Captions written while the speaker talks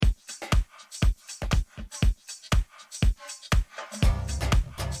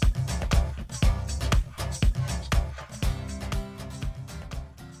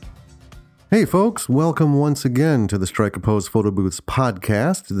Hey folks, welcome once again to the Strike a Pose Photo Booths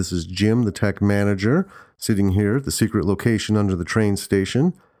podcast. This is Jim, the tech manager, sitting here at the secret location under the train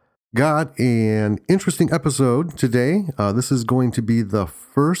station. Got an interesting episode today. This is going to be the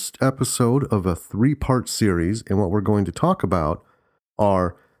first episode of a 3-part series, and what we're going to talk about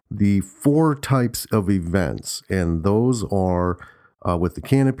are the 4 types of events, and those are with the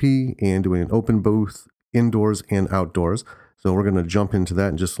canopy and doing an open booth indoors and outdoors. So we're going to jump into that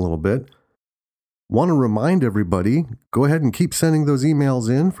in just a little bit. Want to remind everybody, go ahead and keep sending those emails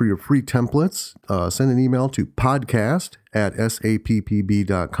in for your free templates. Send an email to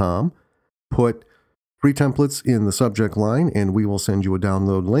podcast@sappb.com. Put free templates in the subject line, and we will send you a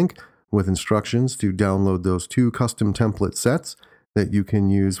download link with instructions to download those 2 custom template sets that you can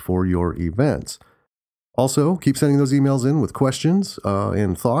use for your events. Also, keep sending those emails in with questions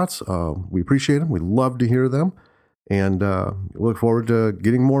and thoughts. We appreciate them. We love to hear them, and look forward to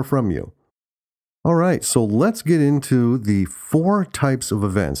getting more from you. All right, so let's get into the 4 types of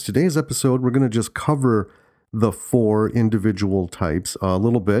events. Today's episode, we're going to just cover the 4 individual types a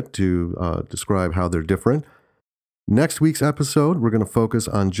little bit to describe how they're different. Next week's episode, we're going to focus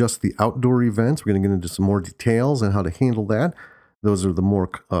on just the outdoor events. We're going to get into some more details on how to handle that. Those are the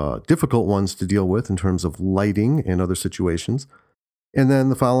more difficult ones to deal with in terms of lighting and other situations. And then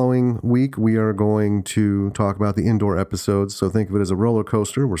the following week, we are going to talk about the indoor episodes. So think of it as a roller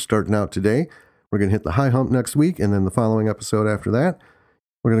coaster. We're starting out today. We're going to hit the high hump next week, and then the following episode after that,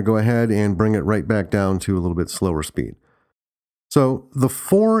 we're going to go ahead and bring it right back down to a little bit slower speed. So the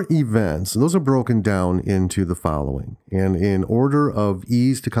 4 events, those are broken down into the following. And in order of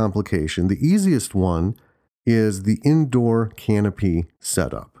ease to complication, the easiest one is the indoor canopy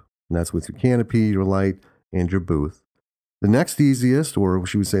setup. And that's with your canopy, your light, and your booth. The next easiest, or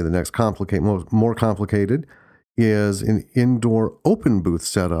should we say the next more complicated, is an indoor open booth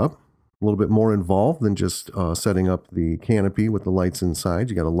setup. A little bit more involved than just setting up the canopy with the lights inside.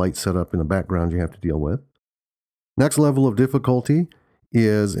 You got a light set up in the background you have to deal with. Next level of difficulty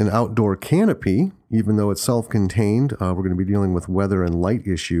is an outdoor canopy. Even though it's self-contained, we're going to be dealing with weather and light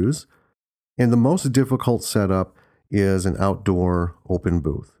issues. And the most difficult setup is an outdoor open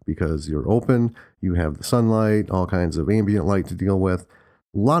booth, because you're open, you have the sunlight, all kinds of ambient light to deal with,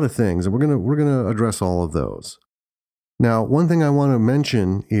 a lot of things, and we're gonna address all of those. Now, one thing I want to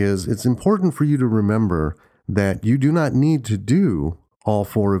mention is it's important for you to remember that you do not need to do all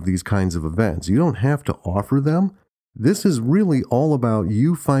 4 of these kinds of events. You don't have to offer them. This is really all about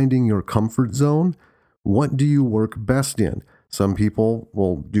you finding your comfort zone. What do you work best in? Some people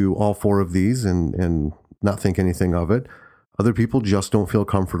will do all 4 of these and not think anything of it. Other people just don't feel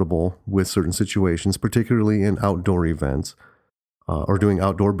comfortable with certain situations, particularly in outdoor events or doing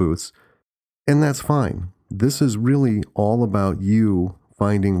outdoor booths. And that's fine. This is really all about you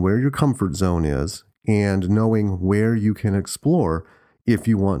finding where your comfort zone is and knowing where you can explore if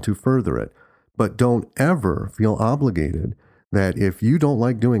you want to further it. But don't ever feel obligated that if you don't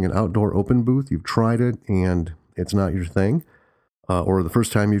like doing an outdoor open booth, you've tried it and it's not your thing, or the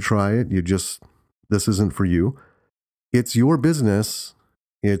first time you try it, this isn't for you. It's your business.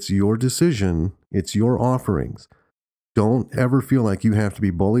 It's your decision. It's your offerings. Don't ever feel like you have to be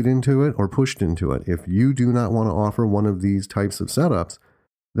bullied into it or pushed into it. If you do not want to offer one of these types of setups,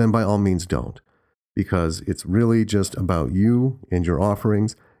 then by all means don't, because it's really just about you and your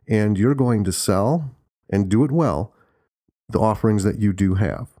offerings, and you're going to sell and do it well, the offerings that you do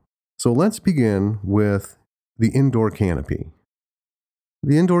have. So let's begin with the indoor canopy.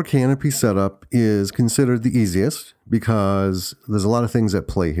 The indoor canopy setup is considered the easiest because there's a lot of things at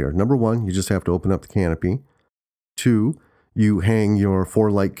play here. Number 1, you just have to open up the canopy. 2, you hang your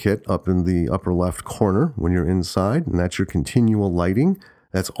 4-light kit up in the upper left corner when you're inside, and that's your continual lighting.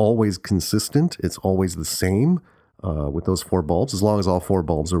 That's always consistent. It's always the same with those 4 bulbs, as long as all 4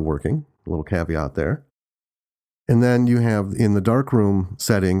 bulbs are working. A little caveat there. And then you have in the darkroom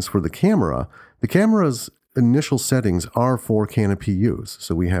settings for the camera. The camera's initial settings are for canopy use.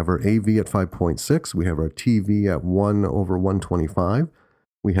 So we have our AV at 5.6. We have our TV at 1/125.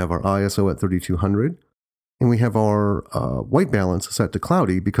 We have our ISO at 3200. And we have our white balance set to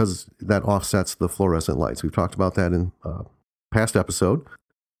cloudy because that offsets the fluorescent lights. We've talked about that in past episode.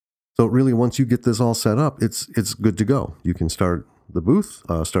 So really, once you get this all set up, it's good to go. You can start the booth,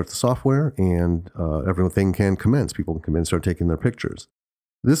 start the software, and everything can commence. People can come in and start taking their pictures.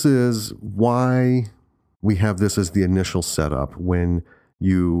 This is why we have this as the initial setup when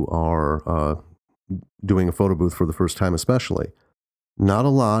you are doing a photo booth for the first time especially. Not a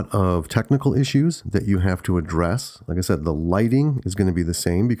lot of technical issues that you have to address. Like I said, the lighting is going to be the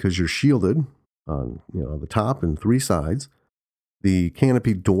same because you're shielded on the top and 3 sides. The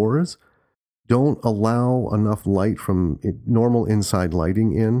canopy doors, Don't allow enough light from normal inside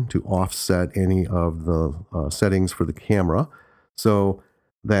lighting in to offset any of the settings for the camera. So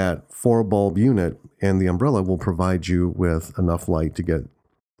that 4-bulb unit and the umbrella will provide you with enough light to get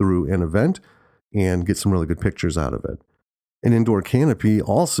through an event and get some really good pictures out of it. An indoor canopy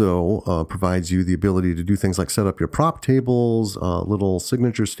also provides you the ability to do things like set up your prop tables, little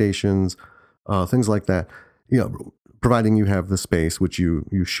signature stations, things like that. Providing you have the space, which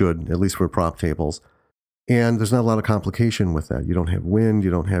you should, at least for prop tables. And there's not a lot of complication with that. You don't have wind, you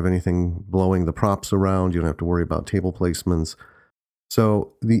don't have anything blowing the props around, you don't have to worry about table placements.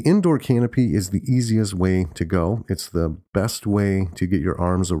 So the indoor canopy is the easiest way to go. It's the best way to get your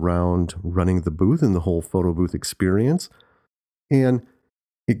arms around running the booth and the whole photo booth experience. And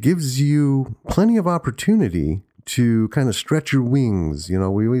it gives you plenty of opportunity to kind of stretch your wings. We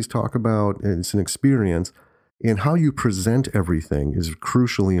always talk about it's an experience, and how you present everything is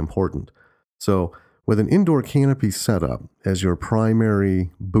crucially important. So with an indoor canopy setup as your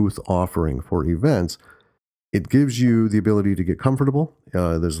primary booth offering for events, it gives you the ability to get comfortable.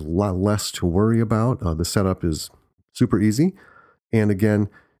 There's a lot less to worry about. The setup is super easy. And again,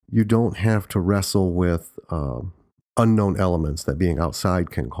 you don't have to wrestle with unknown elements that being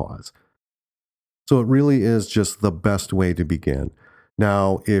outside can cause. So it really is just the best way to begin.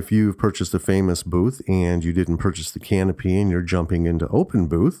 Now, if you've purchased a famous booth and you didn't purchase the canopy and you're jumping into open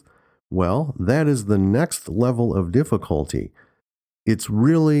booth, well, that is the next level of difficulty. It's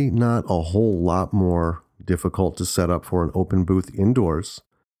really not a whole lot more difficult to set up for an open booth indoors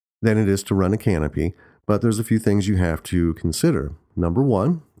than it is to run a canopy, but there's a few things you have to consider. Number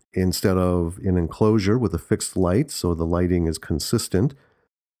one, instead of an enclosure with a fixed light so the lighting is consistent,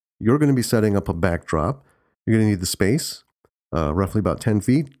 you're going to be setting up a backdrop. You're going to need the space, roughly about 10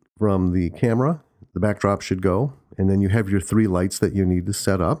 feet from the camera. The backdrop should go, and then you have your 3 lights that you need to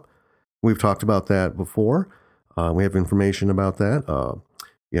set up. We've talked about that before. We have information about that.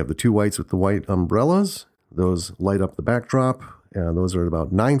 You have the 2 whites with the white umbrellas. Those light up the backdrop. Those are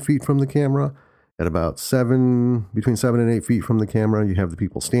about 9 feet from the camera. At about between 7 and 8 feet from the camera, you have the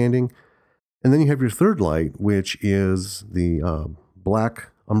people standing. And then you have your 3rd light, which is the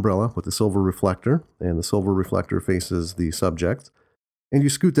black umbrella with the silver reflector. And the silver reflector faces the subject. And you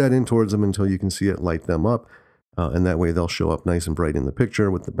scoot that in towards them until you can see it light them up. And that way they'll show up nice and bright in the picture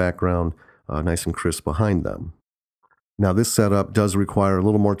with the background nice and crisp behind them. Now, this setup does require a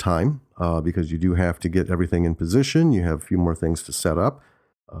little more time because you do have to get everything in position. You have a few more things to set up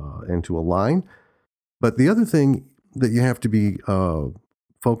and to align. But the other thing that you have to be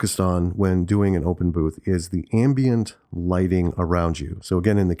focused on when doing an open booth is the ambient lighting around you. So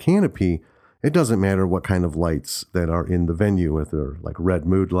again, in the canopy, it doesn't matter what kind of lights that are in the venue, if they're like red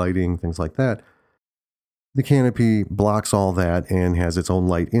mood lighting, things like that. The canopy blocks all that and has its own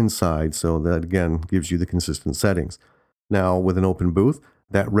light inside, so that again gives you the consistent settings. Now, with an open booth,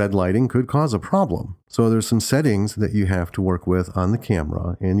 that red lighting could cause a problem. So there's some settings that you have to work with on the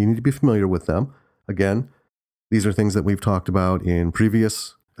camera, and you need to be familiar with them. Again, these are things that we've talked about in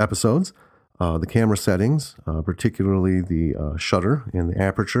previous episodes. The camera settings, particularly the shutter and the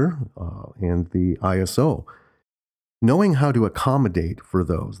aperture and the ISO. Knowing how to accommodate for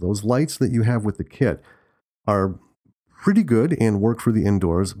those lights that you have with the kit are pretty good and work for the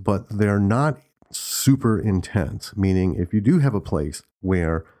indoors, but they're not super intense, meaning if you do have a place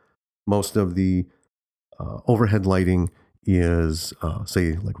where most of the overhead lighting is,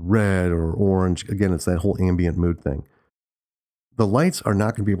 say, like red or orange, again, it's that whole ambient mood thing. The lights are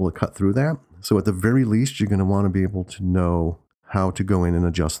not going to be able to cut through that. So at the very least, you're going to want to be able to know how to go in and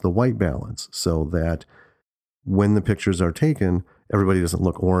adjust the white balance so that when the pictures are taken, everybody doesn't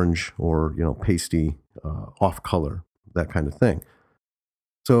look orange or, pasty, off color, that kind of thing.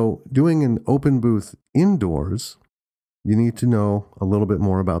 So doing an open booth indoors, you need to know a little bit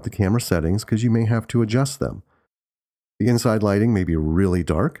more about the camera settings because you may have to adjust them. The inside lighting may be really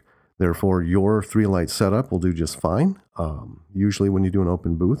dark. Therefore, your 3-light setup will do just fine. Usually when you do an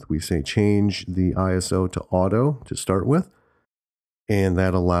open booth, we say change the ISO to auto to start with. And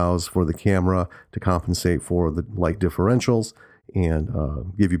that allows for the camera to compensate for the light differentials and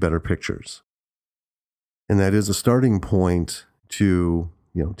give you better pictures. And that is a starting point to,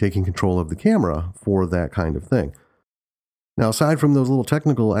 taking control of the camera for that kind of thing. Now, aside from those little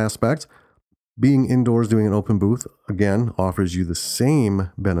technical aspects, being indoors doing an open booth, again, offers you the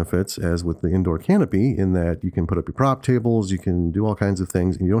same benefits as with the indoor canopy in that you can put up your prop tables, you can do all kinds of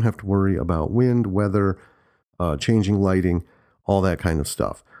things, and you don't have to worry about wind, weather, changing lighting, all that kind of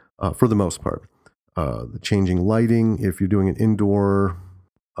stuff, for the most part. The changing lighting, if you're doing an indoor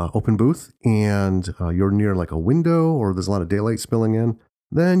open booth and you're near like a window or there's a lot of daylight spilling in,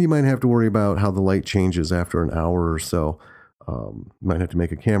 then you might have to worry about how the light changes after an hour or so. You might have to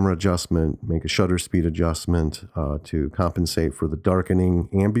make a camera adjustment, make a shutter speed adjustment to compensate for the darkening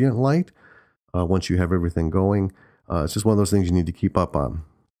ambient light once you have everything going. It's just one of those things you need to keep up on.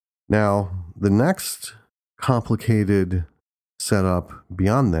 Now, the next complicated setup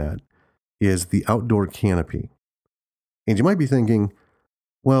beyond that is the outdoor canopy. And you might be thinking,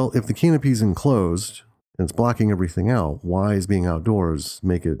 well, if the canopy is enclosed and it's blocking everything out, why is being outdoors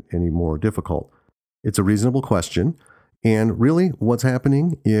make it any more difficult? It's a reasonable question. And really what's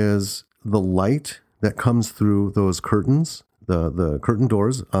happening is the light that comes through those curtains, the curtain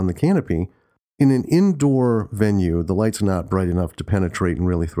doors on the canopy, in an indoor venue, the light's not bright enough to penetrate and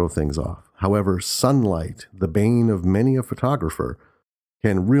really throw things off. However, sunlight, the bane of many a photographer,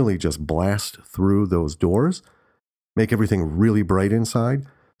 can really just blast through those doors, make everything really bright inside.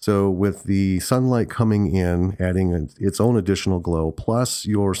 So with the sunlight coming in, adding its own additional glow, plus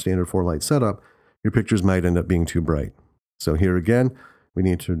your standard 4-light setup, your pictures might end up being too bright. So here again, we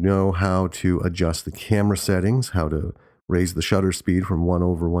need to know how to adjust the camera settings, how to raise the shutter speed from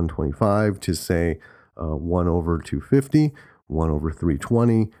 1/125 to say 1/250,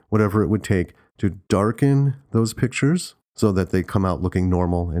 1/320, whatever it would take to darken those pictures so that they come out looking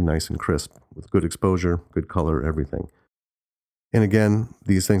normal and nice and crisp with good exposure, good color, everything. And again,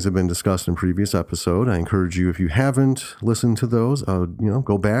 these things have been discussed in previous episode. I encourage you, if you haven't listened to those,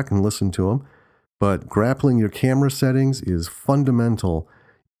 go back and listen to them. But grappling your camera settings is fundamental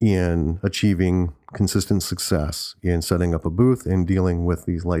in achieving consistent success in setting up a booth and dealing with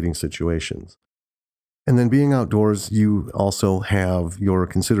these lighting situations. And then being outdoors, you also have your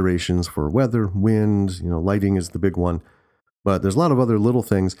considerations for weather, wind, lighting is the big one. But there's a lot of other little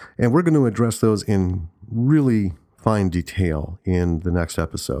things, and we're going to address those in really fine detail in the next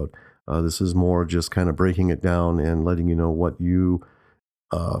episode. This is more just kind of breaking it down and letting you know what you,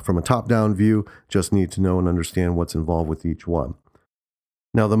 from a top-down view, just need to know and understand what's involved with each one.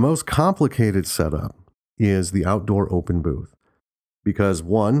 Now, the most complicated setup is the outdoor open booth because,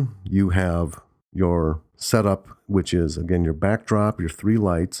 one, you have your setup, which is, again, your backdrop, your 3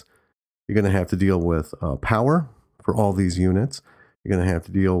 lights. You're going to have to deal with power for all these units. You're going to have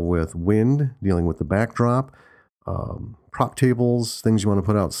to deal with wind, dealing with the backdrop, prop tables, things you want to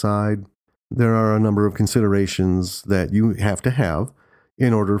put outside. There are a number of considerations that you have to have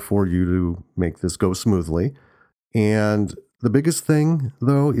in order for you to make this go smoothly. And the biggest thing,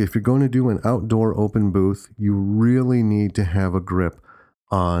 though, if you're going to do an outdoor open booth, you really need to have a grip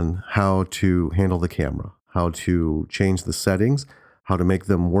on how to handle the camera, how to change the settings, how to make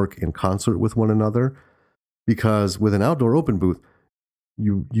them work in concert with one another. Because with an outdoor open booth,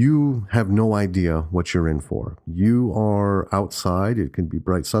 you have no idea what you're in for. You are outside. It could be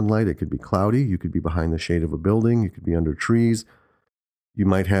bright sunlight. It could be cloudy. You could be behind the shade of a building. You could be under trees. You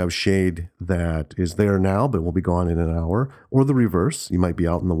might have shade that is there now, but will be gone in an hour. Or the reverse. You might be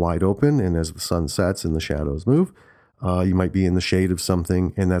out in the wide open, and as the sun sets and the shadows move, you might be in the shade of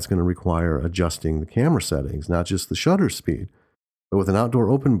something, and that's going to require adjusting the camera settings, not just the shutter speed. But with an outdoor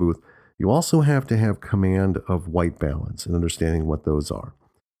open booth, you also have to have command of white balance and understanding what those are.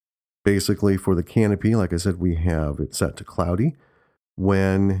 Basically, for the canopy, like I said, we have it set to cloudy.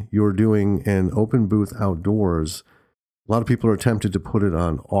 When you're doing an open booth outdoors, a lot of people are tempted to put it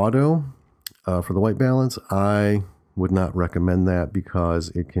on auto for the white balance. I would not recommend that because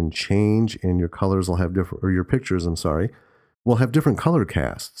it can change and your colors will have different, or your pictures, will have different color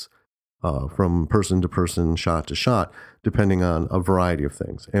casts from person to person, shot to shot, depending on a variety of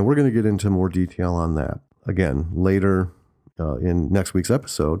things. And we're going to get into more detail on that again later in next week's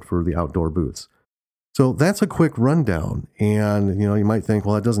episode for the outdoor booths. So that's a quick rundown. And, you might think,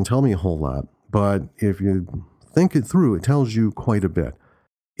 well, that doesn't tell me a whole lot. But if you think it through, it tells you quite a bit.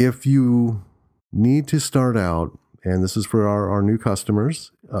 If you need to start out, and this is for our new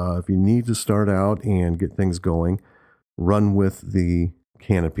customers, if you need to start out and get things going, run with the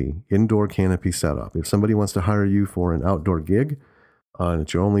canopy, indoor canopy setup. If somebody wants to hire you for an outdoor gig, and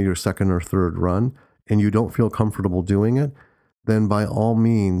it's only your second or third run, and you don't feel comfortable doing it, then by all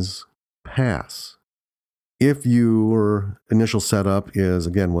means, pass. If your initial setup is,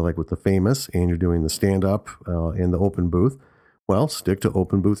 again, like with the Famous, and you're doing the stand-up in the open booth, well, stick to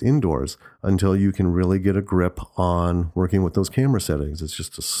open booth indoors until you can really get a grip on working with those camera settings. It's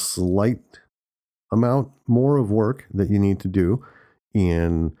just a slight amount more of work that you need to do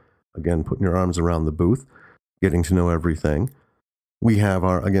in, again, putting your arms around the booth, getting to know everything. We have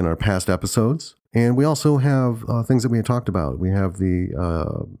our past episodes, and we also have things that we had talked about. We have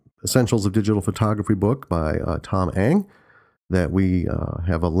the Essentials of Digital Photography book by Tom Ang that we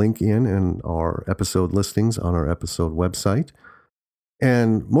have a link in our episode listings on our episode website.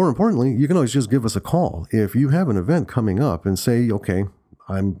 And more importantly, you can always just give us a call. If you have an event coming up and say, okay,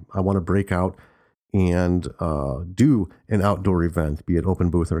 I want to break out and do an outdoor event, be it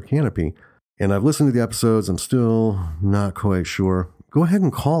open booth or canopy, and I've listened to the episodes, I'm still not quite sure, go ahead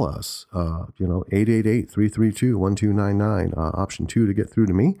and call us, 888-332-1299, option 2 to get through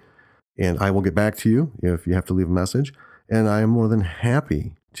to me, and I will get back to you if you have to leave a message. And I am more than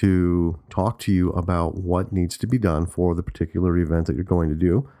happy to talk to you about what needs to be done for the particular event that you're going to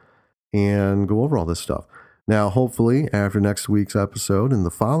do and go over all this stuff. Now, hopefully, after next week's episode and the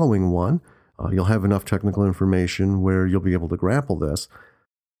following one, you'll have enough technical information where you'll be able to grapple this.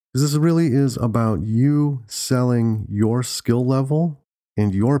 Because this really is about you selling your skill level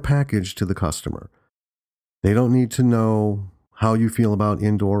and your package to the customer. They don't need to know how you feel about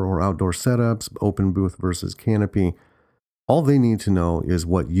indoor or outdoor setups, open booth versus canopy. All they need to know is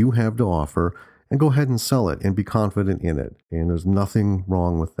what you have to offer, and go ahead and sell it and be confident in it. And there's nothing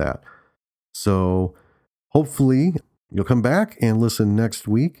wrong with that. So hopefully you'll come back and listen next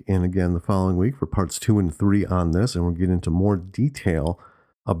week and again the following week for parts 2 and 3 on this. And we'll get into more detail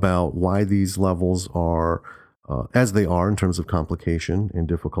about why these levels are as they are in terms of complication and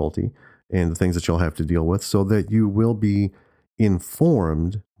difficulty and the things that you'll have to deal with, so that you will be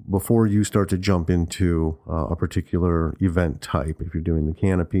informed before you start to jump into a particular event type. If you're doing the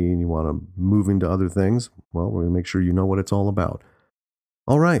canopy and you want to move into other things, well, we're going to make sure you know what it's all about.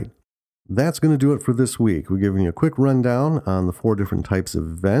 All right. That's going to do it for this week. We're giving you a quick rundown on the 4 different types of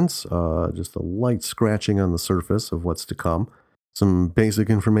events, just a light scratching on the surface of what's to come, some basic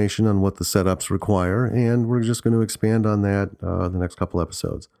information on what the setups require, and we're just going to expand on that the next couple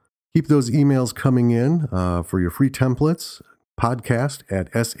episodes. Keep those emails coming in for your free templates.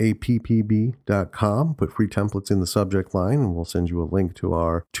 podcast@sappb.com. Put free templates in the subject line, and we'll send you a link to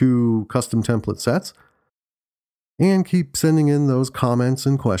our 2 custom template sets. And keep sending in those comments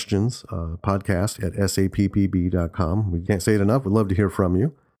and questions, podcast@sappb.com. We can't say it enough. We'd love to hear from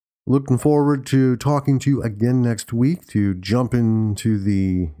you. Looking forward to talking to you again next week to jump into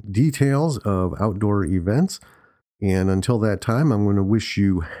the details of outdoor events. And until that time, I'm going to wish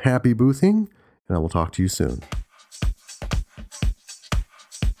you happy boothing, and I will talk to you soon.